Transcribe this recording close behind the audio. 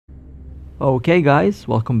Okay guys,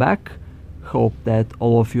 welcome back. Hope that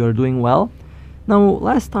all of you are doing well. Now,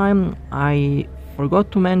 last time I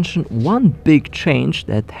forgot to mention one big change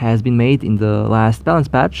that has been made in the last balance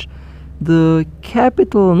patch. The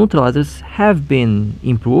capital neutralizers have been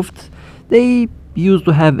improved. They used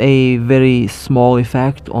to have a very small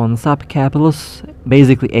effect on sub-capitals,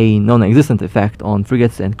 basically a non-existent effect on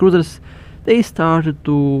frigates and cruisers. They started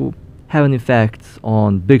to have an effect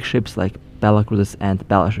on big ships like battlecruisers and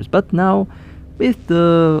battleships, but now with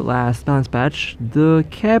the last balance patch, the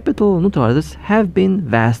capital neutralizers have been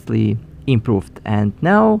vastly improved, and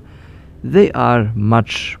now they are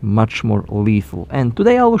much more lethal. And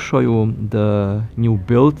today I will show you the new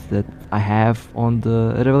build that I have on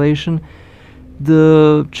the Revelation.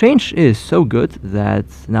 The change is so good that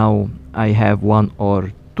now I have one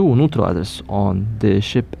or two neutralizers on the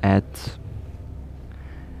ship at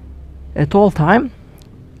all time,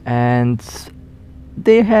 and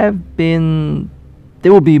they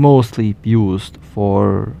will be mostly used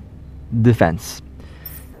for defense.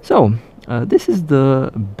 So this is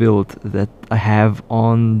the build that I have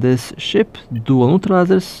on this ship: dual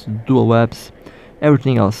neutralizers, dual webs.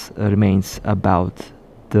 Everything else remains about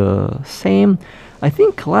the same. I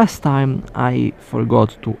think last time I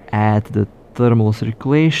forgot to add the thermal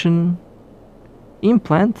circulation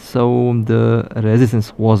implant, so the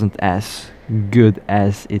resistance wasn't as good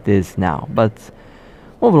as it is now, but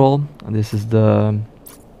overall this is one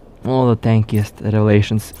of the tankiest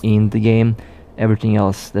revelations in the game. Everything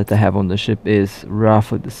else that I have on the ship is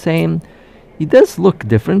roughly the same. It does look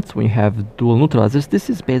different when you have dual neutralizers. This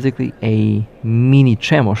is basically a mini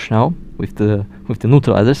Chemosh now with the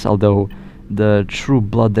neutralizers, although the true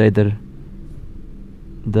Blood Raider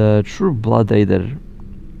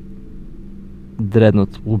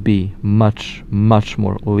Dreadnought will be much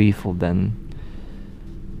more lethal than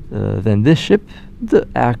this ship. The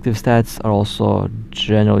active stats are also,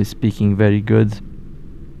 generally speaking, very good.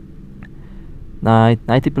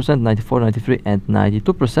 90%, 94, 93 and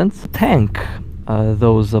 92%. Tank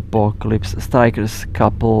those Apocalypse Strikers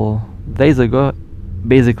couple days ago.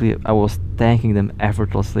 Basically I was tanking them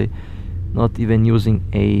effortlessly, not even using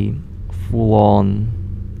a full-on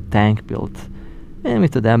tank build. And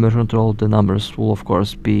with the damage control, the numbers will of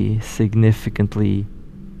course be significantly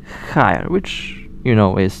higher, which, you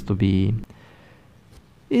know, is to be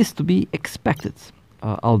expected.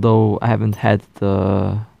 Although I haven't had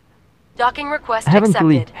really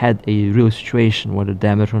had a real situation where the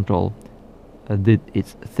damage control did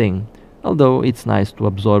its thing. Although it's nice to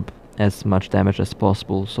absorb as much damage as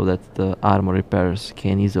possible so that the armor repairs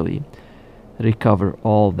can easily recover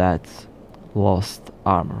all that lost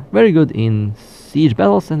armor. Very good in siege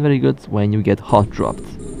battles and very good when you get hot dropped.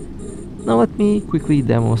 Now let me quickly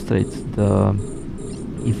demonstrate the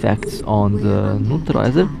effects on the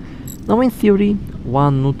neutralizer. Now in theory,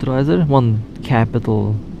 one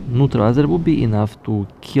capital neutralizer would be enough to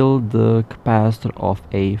kill the capacitor of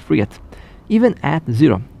a frigate, even at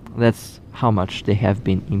 0. That's how much they have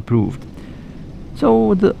been improved.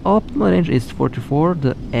 So the optimal range is 44,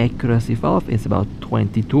 the accuracy valve is about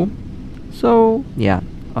 22. So yeah,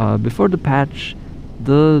 before the patch,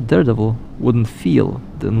 the Daredevil wouldn't feel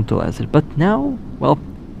the neutralizer, but now, well,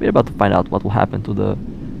 we're about to find out what will happen to the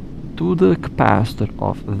capacitor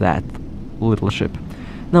of that little ship.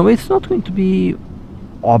 Now it's not going to be,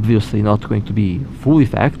 obviously not going to be full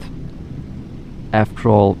effect. After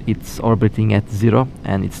all, it's orbiting at 0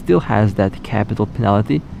 and it still has that capital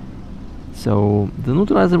penalty. So the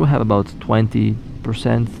neutralizer will have about 20%,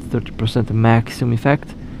 30% maximum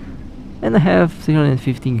effect. And I have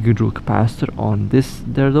 315 gigajoule capacitor on this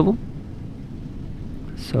Daredevil.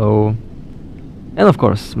 So, and of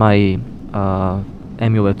course my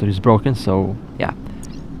emulator is broken, so yeah,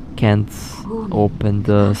 can't open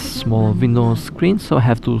the small window screen, so I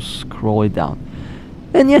have to scroll it down.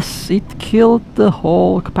 And yes, it killed the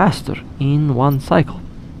whole capacitor in one cycle.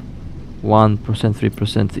 1%,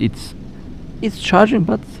 3%, it's charging,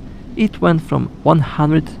 but it went from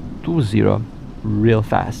 100 to 0 real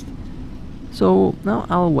fast. So now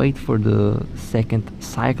I'll wait for the second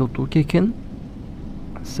cycle to kick in,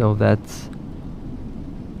 so that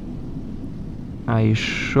I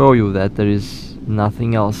show you that there is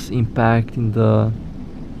nothing else impacting the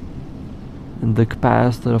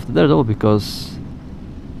capacitor of the Daredevil, because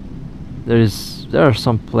there are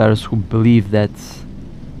some players who believe that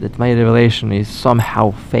my revelation is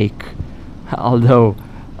somehow fake, although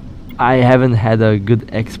I haven't had a good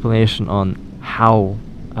explanation on how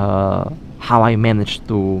I managed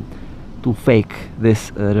to fake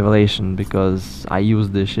this revelation, because I use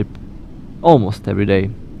the ship almost every day,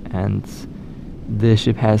 and the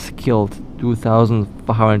ship has killed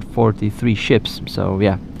 2,543 ships. So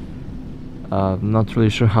yeah, not really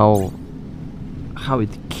sure how it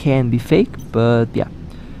can be fake, but yeah.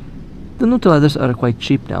 The neutralizers are quite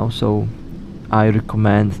cheap now, so I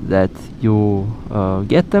recommend that you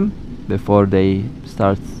get them before they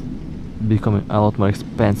start becoming a lot more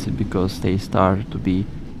expensive, because they start to be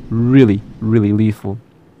really lethal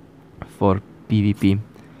for PvP.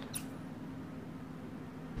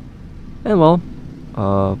 And well,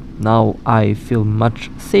 now I feel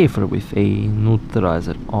much safer with a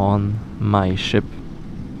neutralizer on my ship.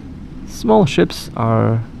 Small ships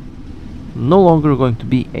are no longer going to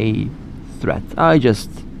be a threat. I just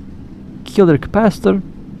kill their capacitor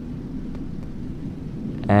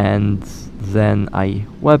and then I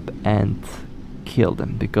web and kill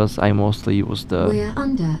them, because I mostly use the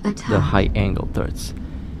high angle turrets.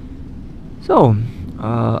 So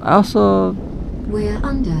I also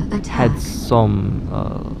had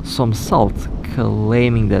some salt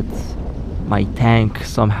claiming that my tank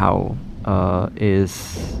somehow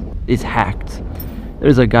is hacked.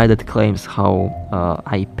 There's a guy that claims how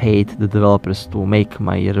I paid the developers to make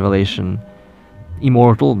my revelation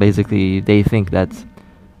immortal. Basically, they think that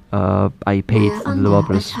I paid the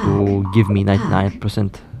developers to give me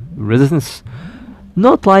 99% resistance.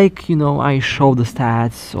 Not like, you know, I show the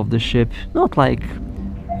stats of the ship. Not like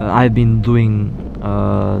I've been doing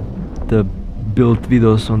the build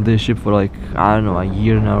videos on this ship for like, I don't know, a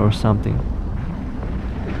year now or something.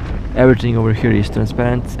 Everything over here is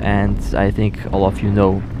transparent, and I think all of you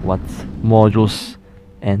know what modules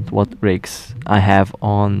and what rigs I have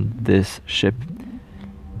on this ship.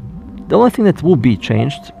 The only thing that will be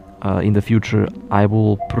changed in the future, I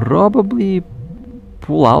will probably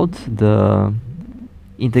pull out the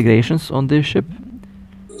integrations on this ship,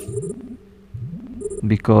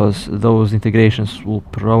 because those integrations will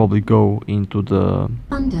probably go into the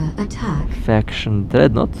faction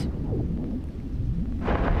Dreadnought.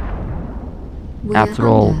 After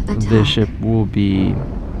all, this ship will be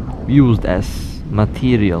used as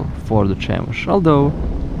material for the Chemosh, although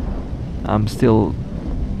I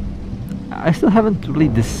still haven't really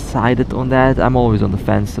decided on that. I'm always on the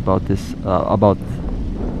fence about this, about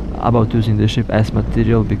using this ship as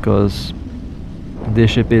material, because this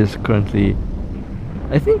ship is currently,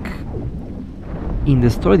 I think, in the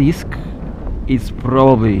story disc, it's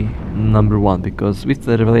probably #1, because with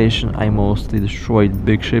the revelation I mostly destroyed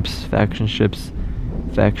big ships, faction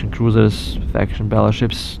cruisers, faction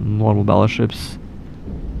battleships, normal battleships,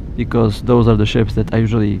 because those are the ships that I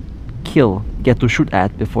usually get to shoot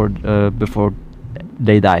at before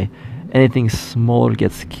they die. Anything smaller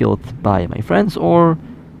gets killed by my friends, or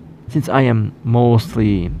since I am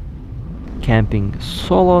mostly camping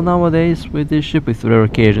solo nowadays with this ship, with rare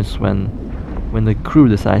occasions when the crew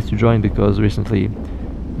decides to join, because recently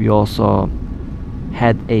we also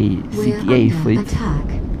had a CTA fleet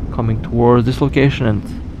coming towards this location, and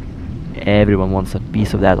everyone wants a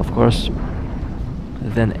piece of that, of course.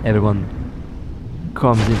 Then everyone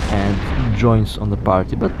comes in and joins on the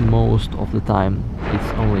party, but most of the time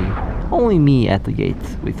it's only me at the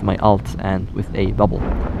gate with my ult and with a bubble.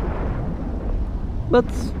 But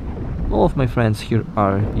all of my friends here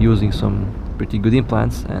are using some pretty good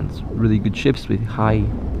implants and really good ships with high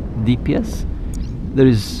DPS. There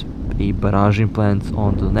is a barrage implant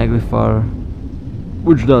on the Neglifar,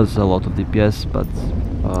 which does a lot of DPS, but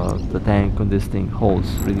the tank on this thing holds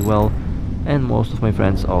really well. And most of my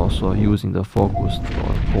friends are also using the focused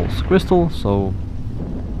or pulse crystal, so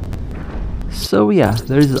yeah,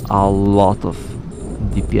 there is a lot of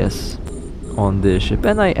DPS on this ship,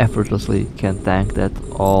 and I effortlessly can tank that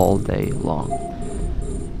all day long.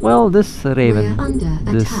 Well, this Raven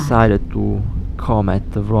decided to come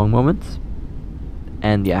at the wrong moment,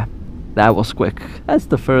 and yeah, that was quick. That's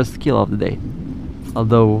the first kill of the day,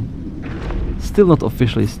 although still not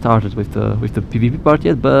officially started with the PvP part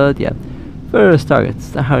yet, but yeah. First target,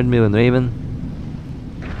 the 100 million Raven,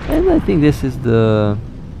 and I think this is the,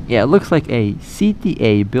 yeah, it looks like a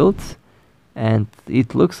CTA build, and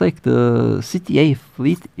it looks like the CTA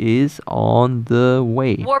fleet is on the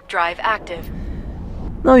way. Warp drive active.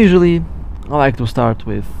 Now usually I like to start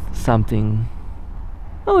with something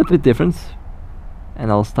a little bit different,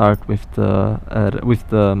 and I'll start with the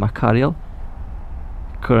Macarial.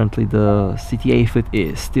 Currently the CTA fleet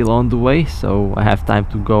is still on the way, so I have time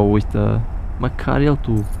to go with the Macarial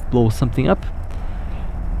to blow something up.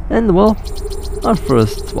 And well, our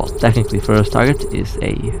first, well, technically first target is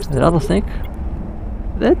a rattlesnake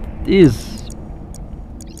that is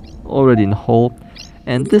already in the hole,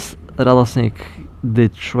 and this rattlesnake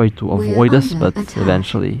did try to avoid us, but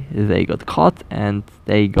eventually they got caught and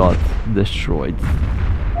they got destroyed.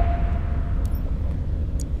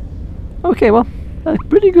 Okay, well, a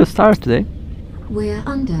pretty good start today. We're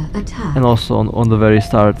under attack. And also on the very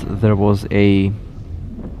start there was a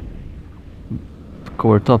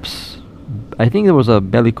cover tops. I think there was a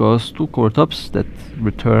bellicose, 2 cover tops that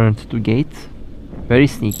returned to gate. Very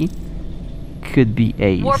sneaky. Could be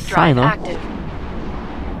a Warp drive Sino. active.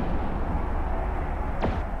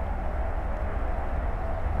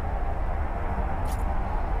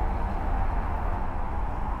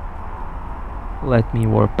 Let me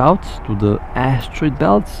warp out to the asteroid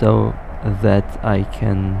belt so that I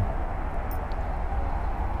can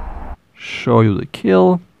show you the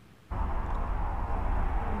kill.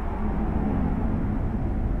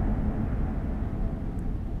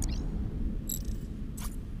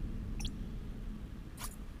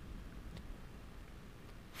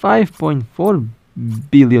 $5.4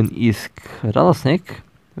 billion is rattlesnake.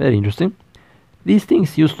 Very interesting. These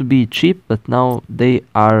things used to be cheap, but now they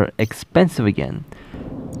are expensive again.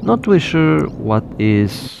 Not really sure what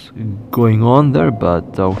is going on there,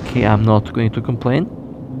 but okay, I'm not going to complain.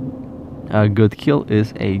 A good kill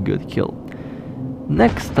is a good kill.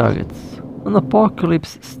 Next target, an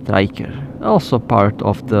Apocalypse Striker, also part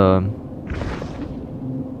of the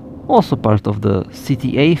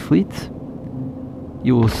CTA fleet.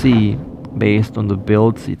 You will see, based on the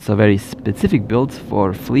builds, it's a very specific build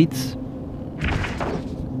for fleets.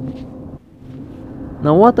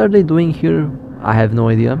 Now what are they doing here? I have no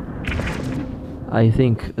idea. I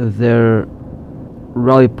think their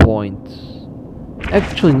rally point...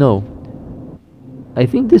 Actually no. I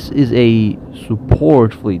think this is a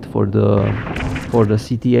support fleet for the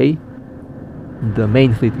CTA. The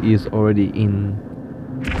main fleet is already in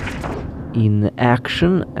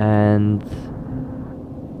action, and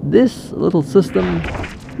this little system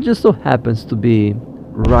just so happens to be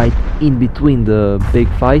right in between the big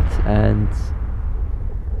fight and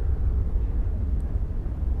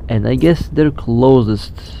I guess their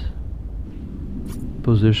closest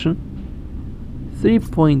position.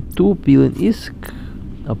 3.2 billion ISK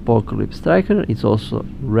Apocalypse Striker. It's also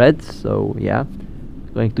red, so yeah,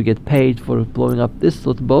 going to get paid for blowing up this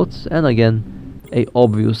little boat, and again a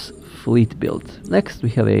obvious fleet build. Next we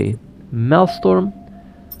have a Maelstrom.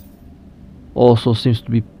 Also seems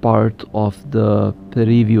to be part of the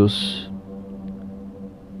previous...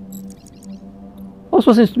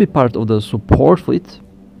 Also seems to be part of the support fleet.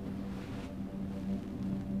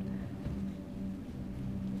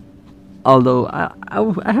 Although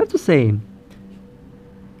I have to say,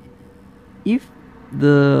 if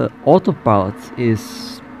the autopilot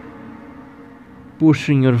is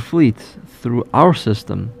pushing your fleet through our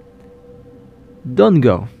system, don't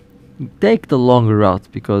go. Take the longer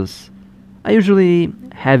route, because I usually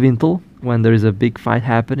have intel when there is a big fight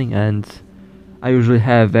happening, and I usually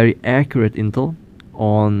have very accurate intel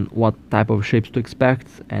on what type of ships to expect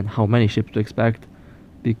and how many ships to expect,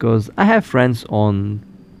 because I have friends on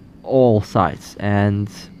all sides and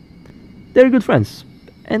they're good friends,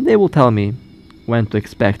 and they will tell me when to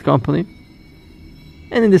expect company.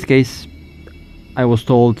 And in this case, I was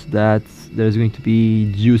told that there's going to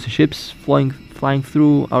be juicy ships flying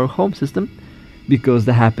through our home system, because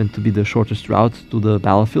they happen to be the shortest route to the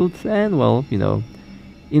battlefield. And well, you know,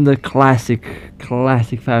 in the classic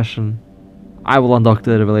fashion, I will undock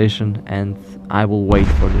the revelation and I will wait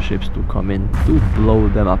for the ships to come in to blow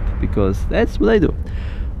them up, because that's what I do.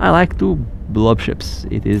 I like to blow up ships.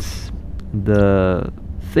 It is the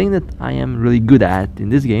thing that I am really good at in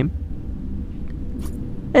this game.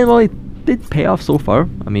 And well, it did pay off so far.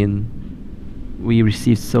 I mean, we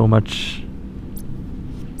received so much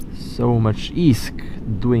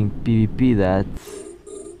ISK doing PvP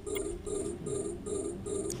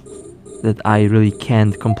that I really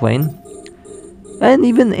can't complain. And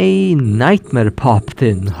even a nightmare popped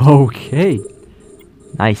in. Okay,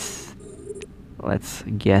 nice. Let's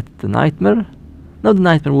get the nightmare. Now the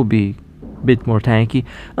nightmare will be a bit more tanky.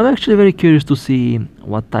 I'm actually very curious to see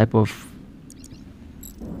what type of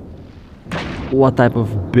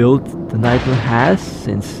build the nightmare has.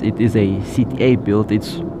 Since it is a CTA build,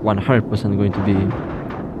 it's 100% going to be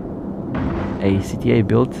a CTA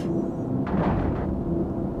build.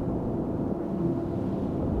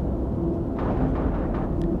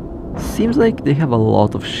 Seems like they have a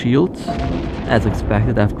lot of shields, as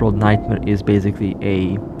expected. After all, Nightmare is basically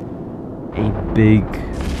a big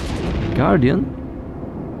guardian.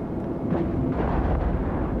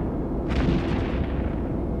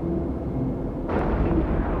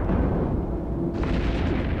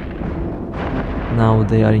 Now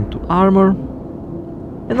they are into armor,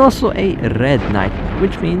 and also a red Nightmare,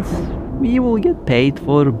 which means we will get paid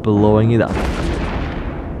for blowing it up.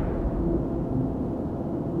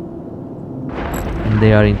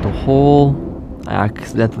 they are into hole. I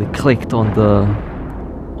accidentally clicked on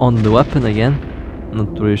the weapon again.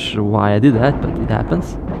 Not really sure why I did that, but it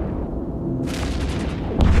happens.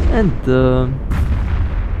 And the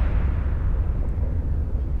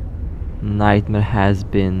nightmare has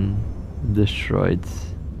been destroyed.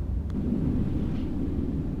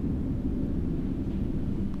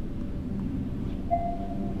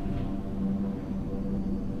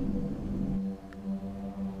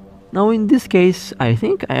 Now in this case, I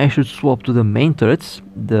think I should swap to the main turrets.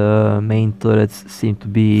 The main turrets seem to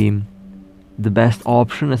be the best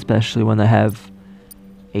option, especially when I have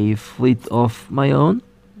a fleet of my own.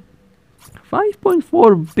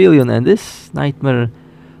 5.4 billion and this nightmare.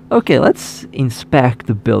 Okay, let's inspect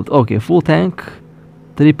the build. Okay, full tank,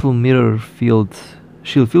 triple mirror field,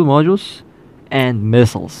 shield field modules, and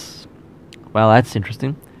missiles. Well, that's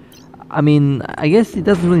interesting. I mean, I guess it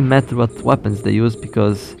doesn't really matter what weapons they use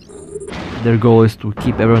because their goal is to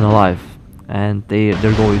keep everyone alive, and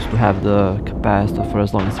their goal is to have the capacity for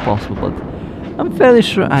as long as possible, but I'm fairly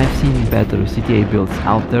sure I've seen better CTA builds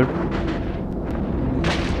out there.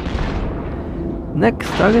 Next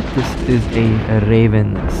target, this is a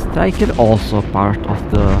Raven Striker, also part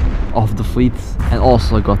of the fleet, and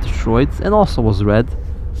also got destroyed, and also was red,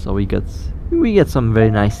 so we get some very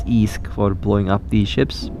nice ease for blowing up these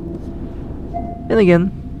ships. And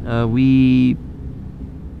again, we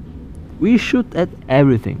shoot at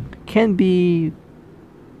everything. Can be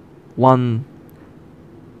one.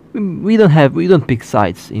 We don't pick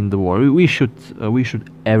sides in the war. We shoot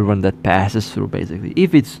everyone that passes through. Basically,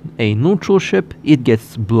 if it's a neutral ship, it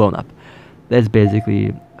gets blown up. That's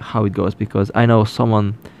basically how it goes. Because I know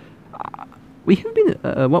someone. We have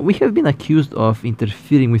been accused of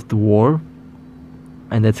interfering with the war,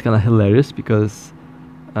 and that's kind of hilarious because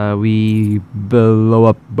we blow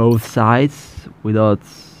up both sides without,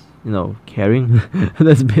 you know, caring.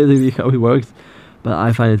 That's basically how it works. But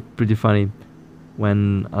I find it pretty funny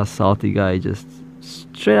when a salty guy just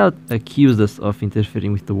straight out accused us of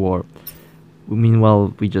interfering with the war.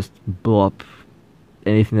 Meanwhile, we just blow up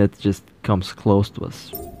anything that just comes close to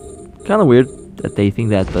us. Kind of weird that they think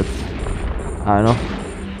that, but I don't know.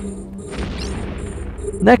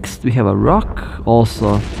 Next, we have a rock,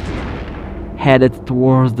 also headed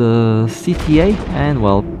towards the CTA, and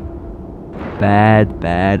well,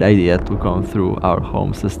 bad idea to come through our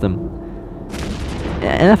home system.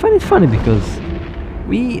 And I find it funny because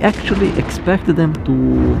we actually expected them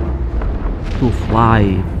to fly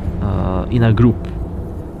in a group,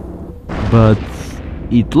 but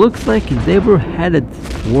it looks like they were headed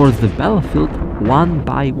towards the battlefield one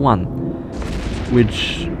by one,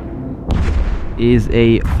 which is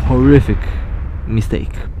a horrific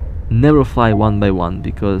mistake. Never fly one by one,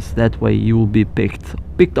 because that way you will be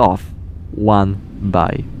picked off one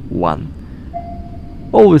by one.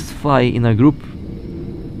 Always fly in a group.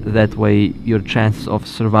 That way your chances of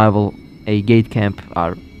survival a gate camp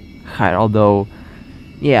are higher. Although,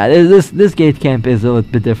 yeah, this gate camp is a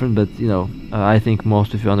little bit different, but you know, I think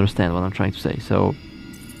most of you understand what I'm trying to say. So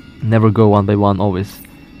never go one by one, always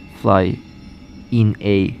fly in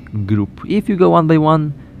a group. If you go one by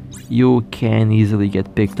one, you can easily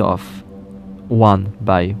get picked off one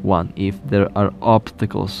by one if there are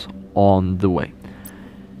obstacles on the way.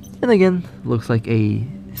 And again, looks like a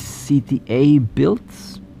CTA build.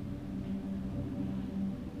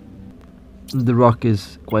 The Rock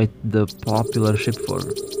is quite the popular ship for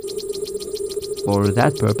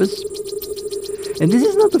that purpose. And this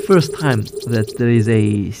is not the first time that there is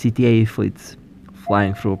a CTA fleet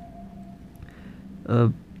flying through.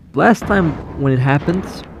 Last time when it happened,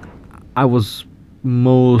 I was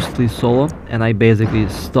mostly solo, and I basically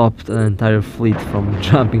stopped an entire fleet from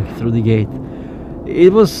jumping through the gate.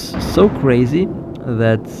 It was so crazy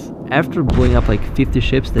that after blowing up like 50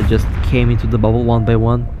 ships that just came into the bubble one by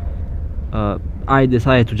one, I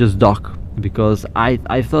decided to just dock, because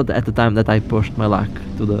I thought at the time that I pushed my luck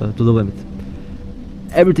to the limit.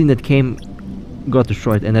 Everything that came got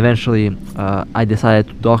destroyed, and eventually I decided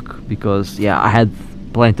to dock because, yeah, I had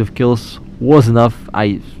plenty of kills, was enough.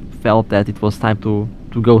 I felt that it was time to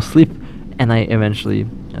go sleep, and I eventually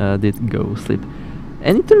did go sleep.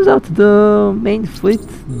 And it turns out the main fleet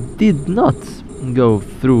did not go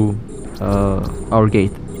through our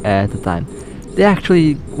gate at the time. They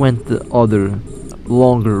actually went the other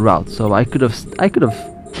longer route, so I could have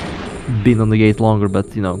been on the gate longer,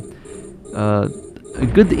 but you know, a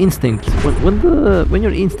good instinct. When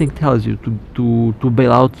your instinct tells you to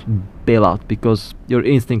bail out, because your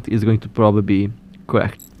instinct is going to probably be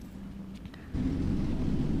correct.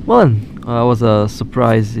 Well then, was a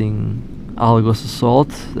surprising Algos assault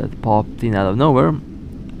that popped in out of nowhere,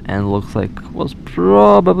 and looks like was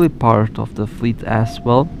probably part of the fleet as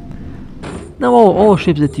well. Now all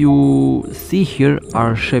ships that you see here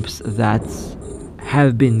are ships that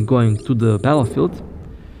have been going to the battlefield.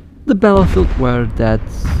 The battlefield where that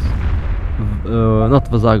not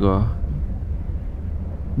Vazago,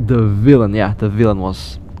 the villain, yeah, the villain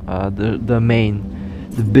was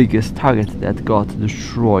the biggest target that got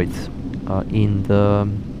destroyed in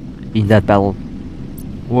that battle.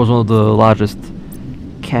 Was one of the largest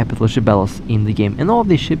capital ship battles in the game, and all of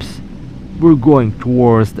these ships were going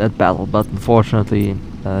towards that battle, but unfortunately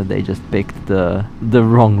they just picked the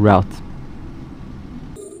wrong route.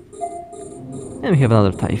 And we have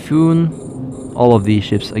another Typhoon. All of these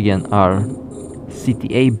ships again are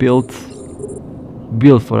CTA built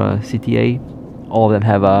for a CTA. All of them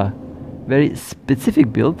have a very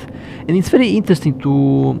specific build, and it's very interesting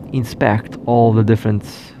to inspect all the different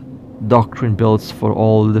doctrine builds for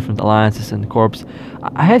all the different alliances and corps.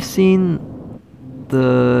 I have seen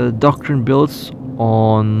the doctrine builds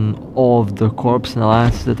on all of the corps and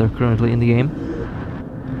alliances that are currently in the game.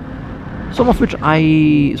 Some of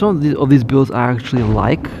these builds I actually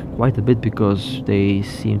like quite a bit because they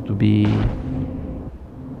seem to be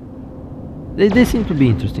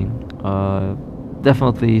interesting.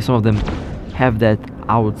 Definitely some of them have that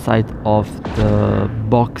outside of the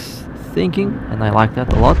box thinking, and I like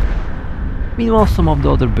that a lot. Meanwhile, some of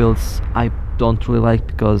the other builds I don't really like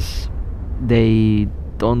because they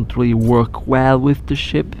don't really work well with the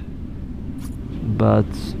ship, but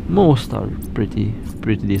most are pretty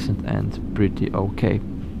decent and pretty okay.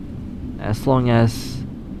 As long as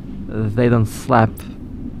they don't slap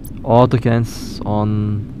autocannons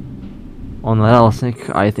on an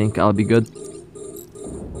Elsnik, I think I'll be good.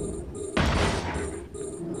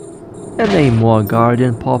 And a more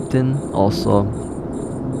Guardian popped in, also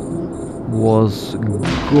was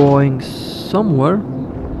going somewhere.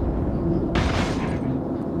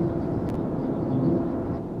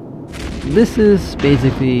 This is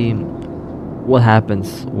basically what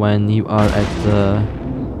happens when you are at the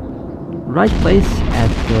right place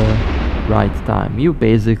at the right time. You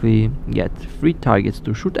basically get 3 targets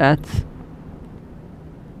to shoot at.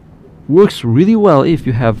 Works really well if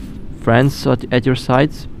you have friends at your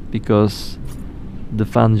sides, because the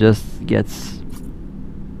fun just gets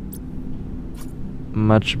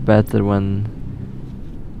much better when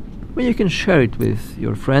you can share it with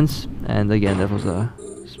your friends. And again, that was an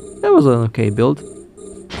okay build.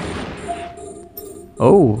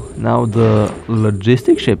 Oh, now the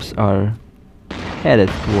logistic ships are headed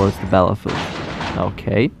towards the battlefield.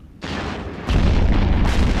 Okay.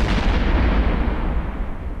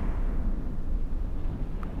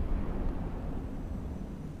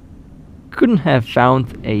 Couldn't have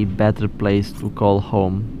found a better place to call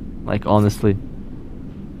home, like honestly.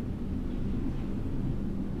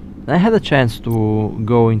 I had a chance to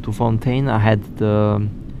go into Fontaine. I had the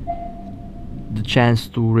chance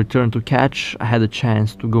to return to Catch. I had a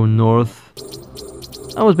chance to go north.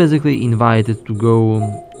 I was basically invited to go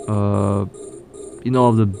in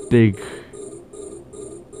all the big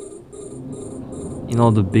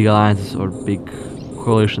alliances or big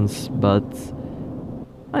coalitions, but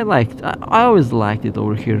I always liked it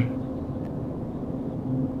over here.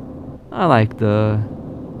 I like the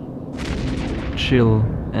chill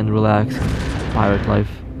and relaxing pirate life.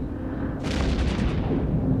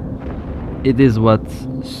 It is what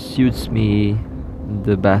suits me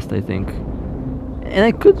the best, I think. And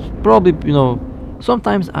I could probably,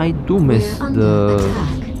 sometimes I do miss the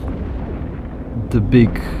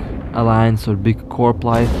big alliance or big corp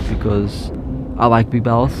life, because I like big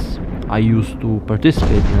battles. I used to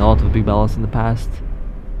participate in a lot of big battles in the past,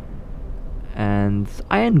 and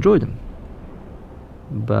I enjoy them.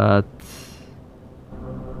 But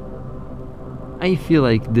I feel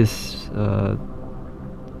like this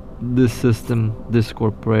system, this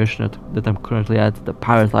corporation that I'm currently at, the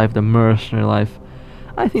pirate life, the mercenary life,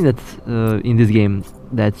 I think that in this game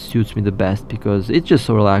that suits me the best, because it's just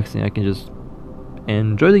so relaxing. I can just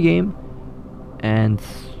enjoy the game, and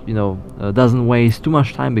doesn't waste too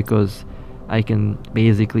much time, because I can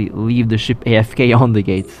basically leave the ship AFK on the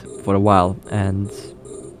gate for a while and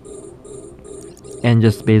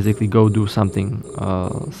just basically go do something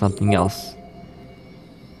else.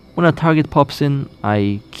 When a target pops in,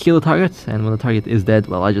 I kill the target, and when the target is dead,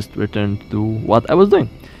 well, I just return to do what I was doing.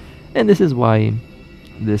 And this is why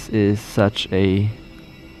this is such a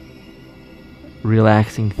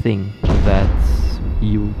relaxing thing that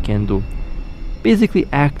you can do. Basically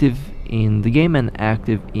active in the game and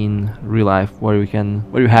active in real life, where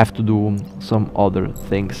you have to do some other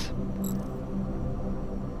things.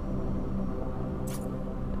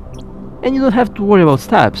 And you don't have to worry about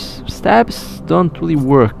stabs. Stabs don't really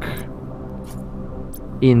work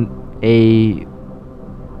in a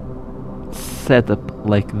setup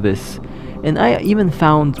like this. And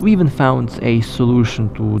we even found a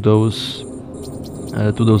solution to those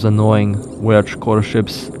annoying wedge core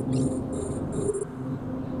ships.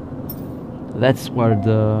 That's where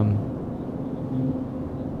the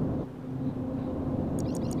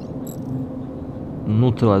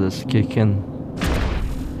neutralizers kick in.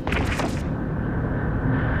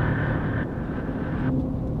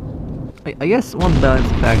 I guess one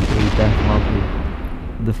balancing factor is definitely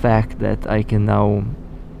the fact that I can now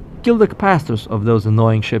kill the capacitors of those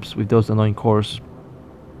annoying ships with those annoying cores.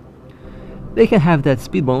 They can have that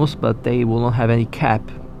speed bonus, but they will not have any cap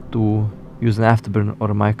to use an afterburn or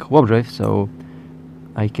a micro warp drive, so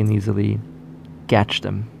I can easily catch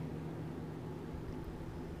them.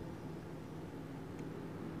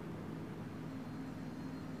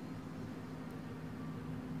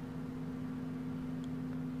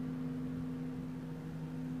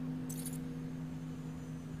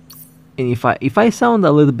 And if I sound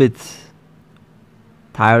a little bit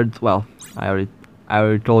tired, well, I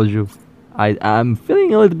already told you, I'm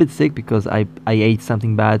feeling a little bit sick because I ate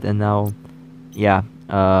something bad, and now, yeah,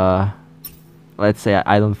 let's say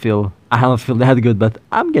I don't feel that good, but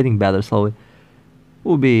I'm getting better slowly.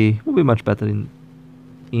 We'll be much better in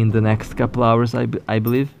the next couple hours, I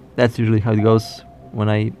believe. That's usually how it goes when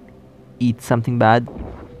I eat something bad,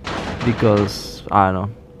 because I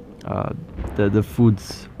don't know, the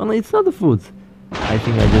foods. Well, it's not the foods. I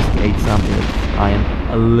think I just ate something that I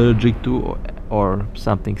am allergic to, or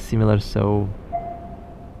something similar. So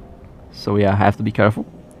yeah, I have to be careful.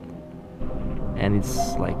 And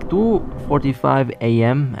it's like 2:45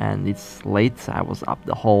 a.m. and it's late. I was up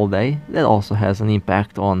the whole day. That also has an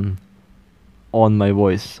impact on my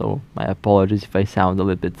voice. So my apologies if I sound a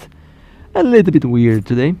little bit weird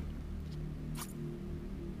today.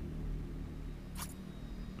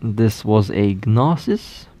 This was a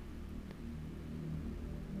Gnosis.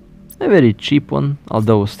 A very cheap one,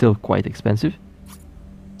 although still quite expensive.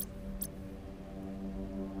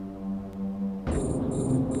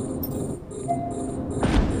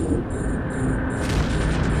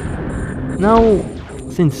 Now,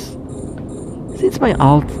 since my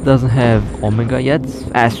alt doesn't have Omega yet,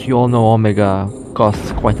 as you all know, Omega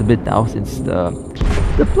costs quite a bit now since the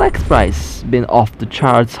Plex price been off the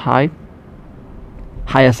charts high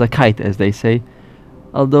as a kite, as they say.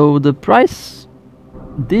 Although the price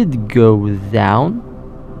did go down,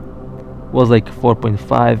 was like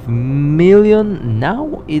 4.5 million.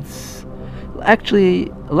 Now it's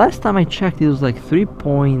actually, last time I checked, it was like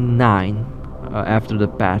 3.9 after the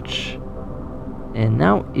patch, and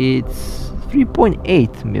now it's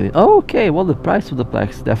 3.8 million. Oh, okay, well, the price of the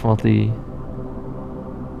Plex definitely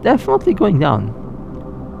going down,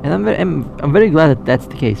 and I'm very glad that that's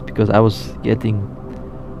the case, because I was getting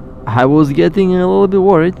a little bit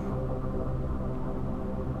worried.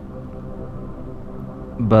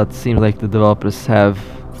 But seems like the developers have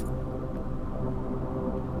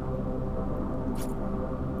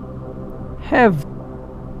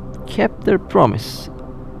kept their promise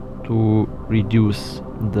to reduce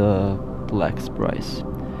the Plex price.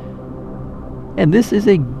 And this is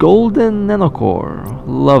a golden nanocore.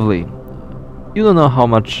 Lovely. You don't know how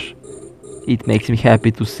much it makes me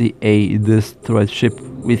happy to see a destroyed ship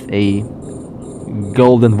with a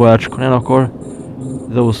golden Voyage nanocore.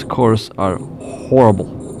 Those cores are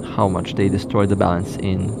horrible, how much they destroy the balance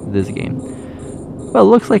in this game. Well,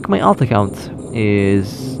 looks like my alt account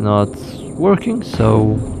is not working,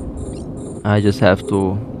 so I just have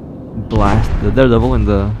to blast the Daredevil in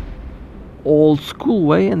the old school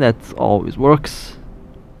way, and that always works.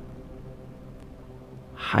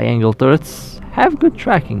 High angle turrets have good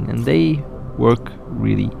tracking, and they work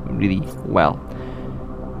really, really well.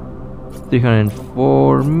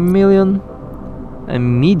 304 million. A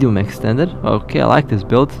medium extended. Okay, I like this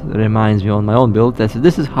build. It reminds me of my own build.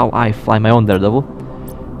 This is how I fly my own Daredevil,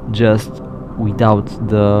 just without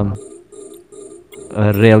the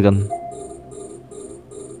railgun.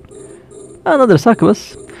 Another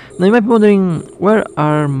succubus. Now you might be wondering, where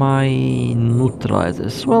are my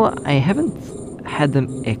neutralizers? Well, I haven't had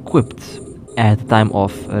them equipped at the time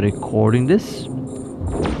of recording this.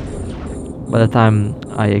 By the time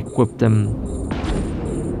I equipped them,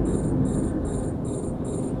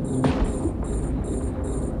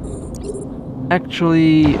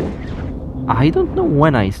 actually, I don't know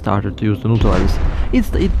when I started to use the neutralizers.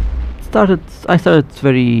 I started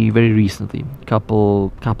very, very recently,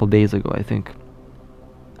 couple days ago, I think.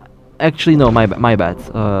 Actually, no, my bad.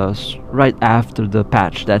 Right after the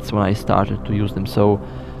patch, that's when I started to use them. So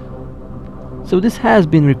So this has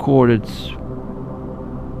been recorded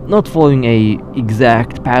not following a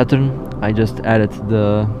exact pattern. I just added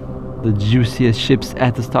the juiciest ships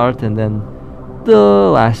at the start and then the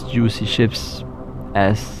last juicy ships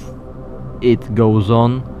as it goes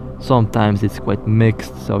on. Sometimes it's quite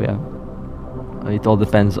mixed, so yeah, it all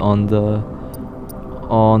depends on the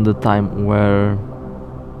time where.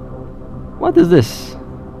 What is this?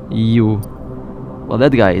 You. Well,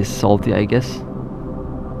 that guy is salty, I guess.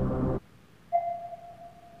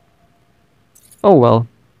 Oh well.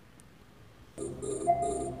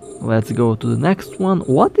 Let's go to the next one.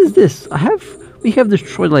 What is this? We have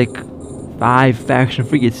destroyed like 5 faction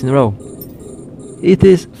frigates in a row. It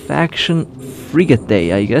is faction frigate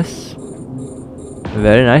day, I guess.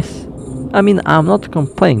 Very nice. I mean, I'm not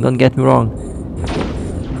complaining, don't get me wrong.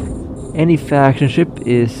 Any faction ship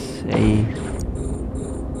is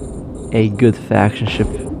a good faction ship.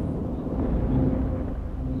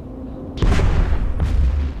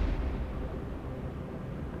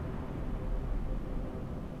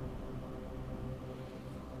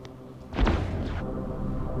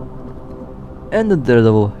 And the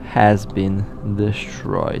Daredevil has been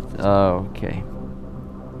destroyed. Okay.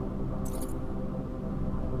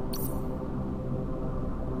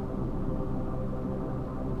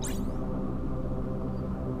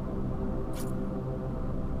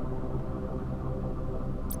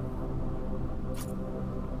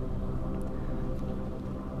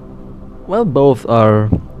 Well, both are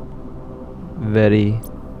very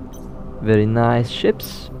nice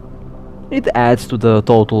ships. It adds to the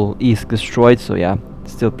total east destroyed, so yeah,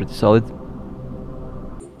 still pretty solid.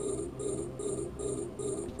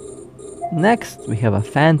 Next we have a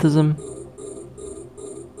Phantasm.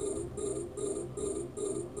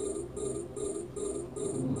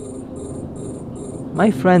 My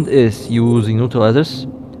friend is using neutralizers,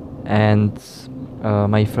 and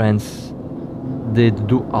my friends did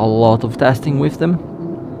do a lot of testing with them.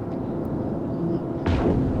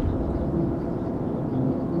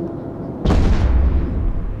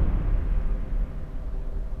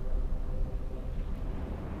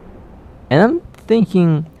 And I'm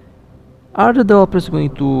thinking, are the developers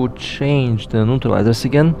going to change the neutralizers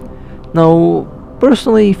again? Now,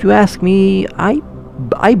 personally, if you ask me,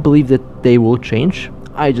 I believe that they will change.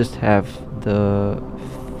 I just have the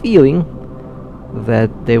feeling that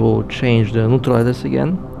they will change the neutralizers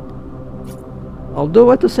again.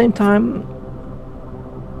 Although at the same time,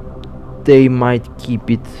 they might keep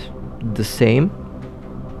it the same,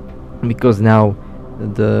 because now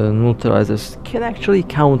the neutralizers can actually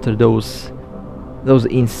counter those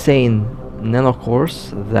insane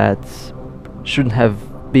nanocores that shouldn't have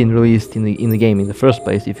been released in the game in the first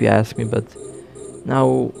place, if you ask me. But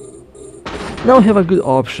now we have a good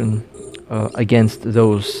option against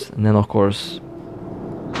those nanocores,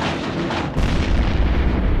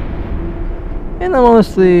 and I'm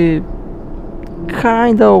honestly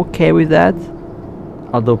kinda okay with that.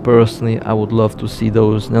 Although personally I would love to see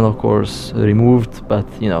those nanocores removed, but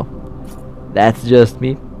you know, that's just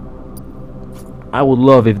me. I would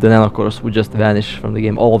love if the nanocores would just vanish from the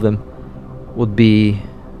game. All of them would be,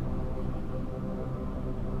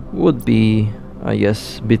 I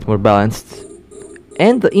guess, a bit more balanced.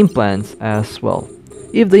 And the implants as well.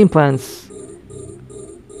 If the implants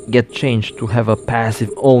get changed to have a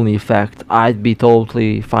passive only effect, I'd be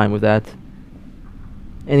totally fine with that.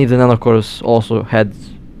 And if the nanocores also had,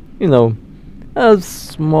 you know, a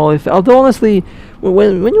small effect. Although honestly,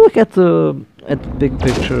 when you look at the big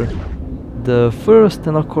picture, the first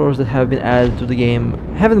nanocores that have been added to the game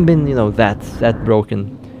haven't been, you know, that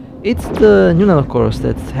broken. It's the new nanocores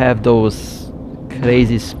that have those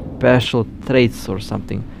crazy special traits or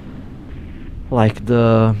something, like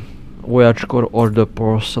the voyage core or the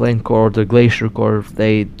porcelain core or the glacier core.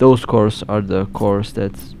 Those cores are the cores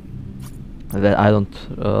that I don't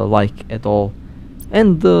like at all.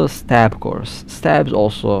 And the stab cores. Stabs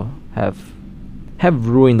also have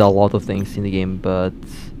ruined a lot of things in the game, but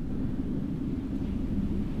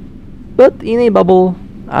in a bubble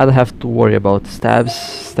I don't have to worry about stabs.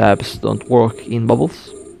 Stabs don't work in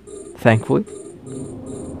bubbles, thankfully.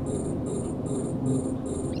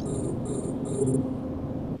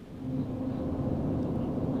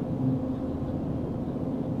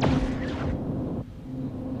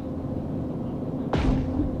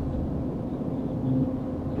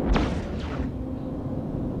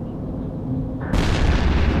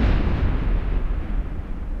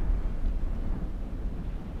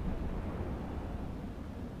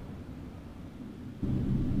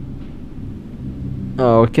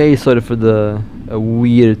 Okay, sorry for the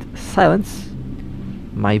weird silence.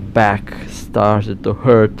 My back started to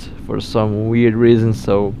hurt for some weird reason,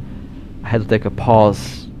 so I had to take a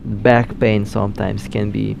pause. Back pain sometimes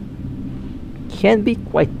can be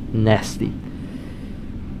quite nasty.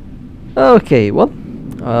 Okay, well,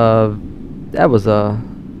 that was an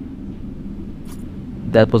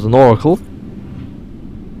oracle.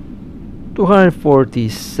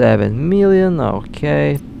 247 million.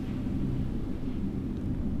 Okay,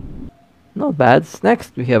 not bad.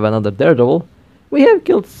 Next, we have another daredevil. We have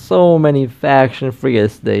killed so many faction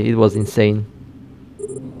frigates today. It was insane.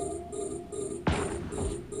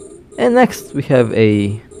 And next, we have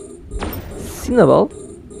a Cinnabel.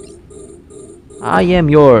 I am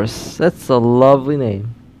yours. That's a lovely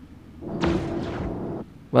name.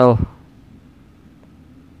 Well,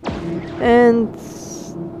 and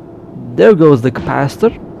there goes the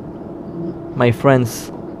capacitor. My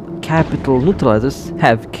friends, capital neutralizers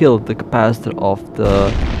have killed the capacitor of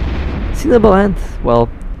the Cinnabel, and well,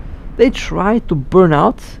 they tried to burn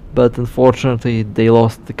out, but unfortunately they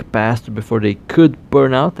lost the capacitor before they could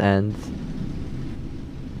burn out, and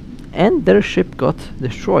their ship got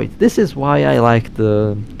destroyed. This is why I like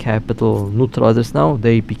the capital neutralizers now.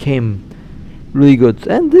 They became really good,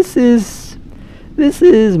 and this is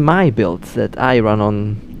my build that I run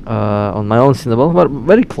on my own Cinnabel, but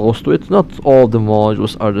very close to it. Not all the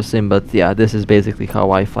modules are the same, but yeah, this is basically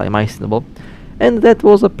how I fly my Cinnabel, and that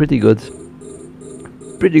was a pretty good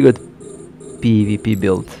PvP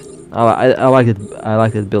build. I like it. I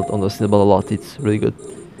like that build on the Cinnabel a lot. It's really good.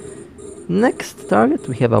 Next target,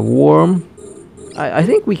 we have a worm. I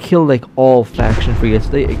think we killed like all faction frigates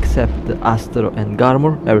today except the Astro and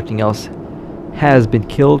Garmor. Everything else has been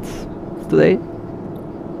killed today.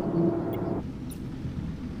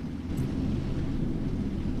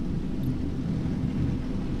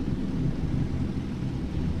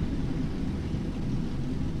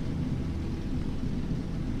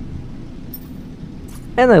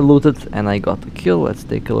 And I looted and I got a kill. Let's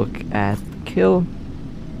take a look at the kill.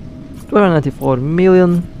 294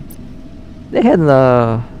 million. They had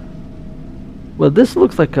a... Well, this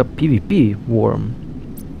looks like a PvP worm.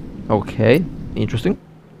 Okay, interesting.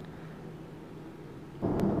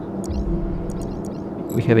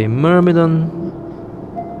 We have a Myrmidon.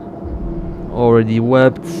 Already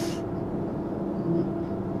webbed.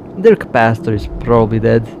 Their capacitor is probably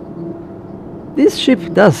dead. This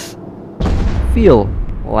ship does feel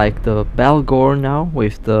like the Balgor now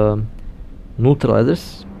with the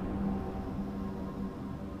neutralizers.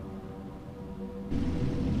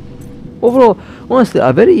 Overall, honestly,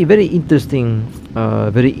 a very interesting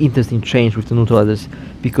change with the neutralizers,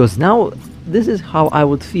 because now this is how I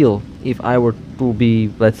would feel if I were to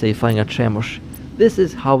be, let's say, flying a Chemosh. This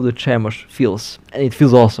is how the Chemosh feels, and it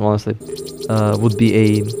feels awesome, honestly. Would be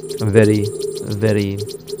a very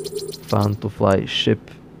fun to fly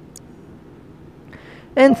ship.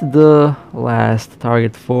 And the last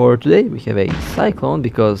target for today, we have a Cyclone,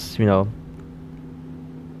 because, you know,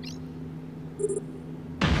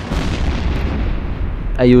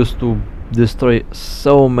 I used to destroy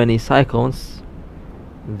so many Cyclones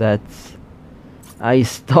that I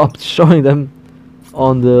stopped showing them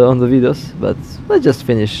on the videos, but let's just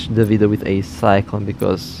finish the video with a Cyclone,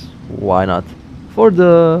 because why not? For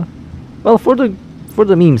the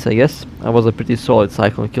memes, I guess. I was a pretty solid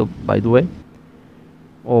Cyclone kill, by the way.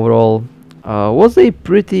 Overall, was a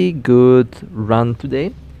pretty good run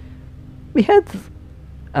today. We had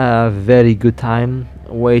a very good time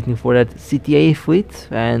waiting for that CTA fleet,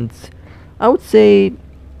 and I would say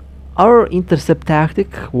our intercept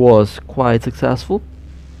tactic was quite successful.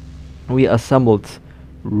 We assembled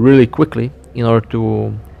really quickly in order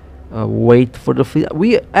to wait for the fleet. I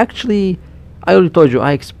already told you,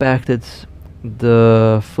 I expected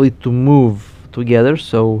the fleet to move together,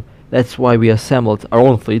 so that's why we assembled our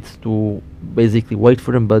own fleet to basically wait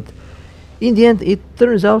for them, but in the end it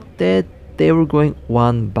turns out that they were going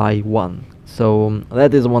one by one. So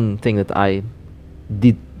that is one thing that I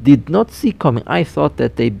did not see coming. I thought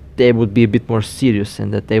that they would be a bit more serious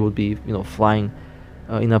and that they would be, you know, flying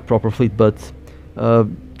in a proper fleet, but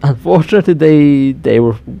unfortunately they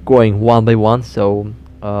were going one by one, so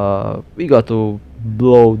we got to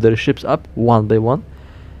blow their ships up one by one,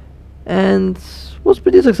 and was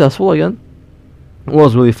pretty successful again. It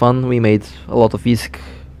was really fun. We made a lot of ISK.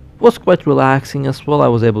 Was quite relaxing as well. I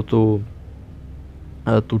was able to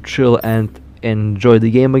chill and enjoy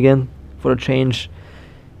the game again for a change.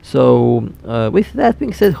 So with that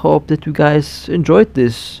being said, hope that you guys enjoyed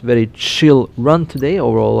this very chill run today.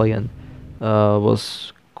 Overall, again,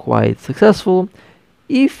 was quite successful.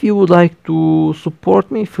 If you would like to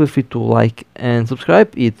support me, feel free to like and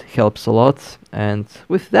subscribe. It helps a lot. And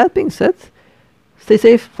with that being said, stay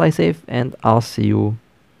safe, fly safe, and I'll see you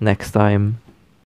next time.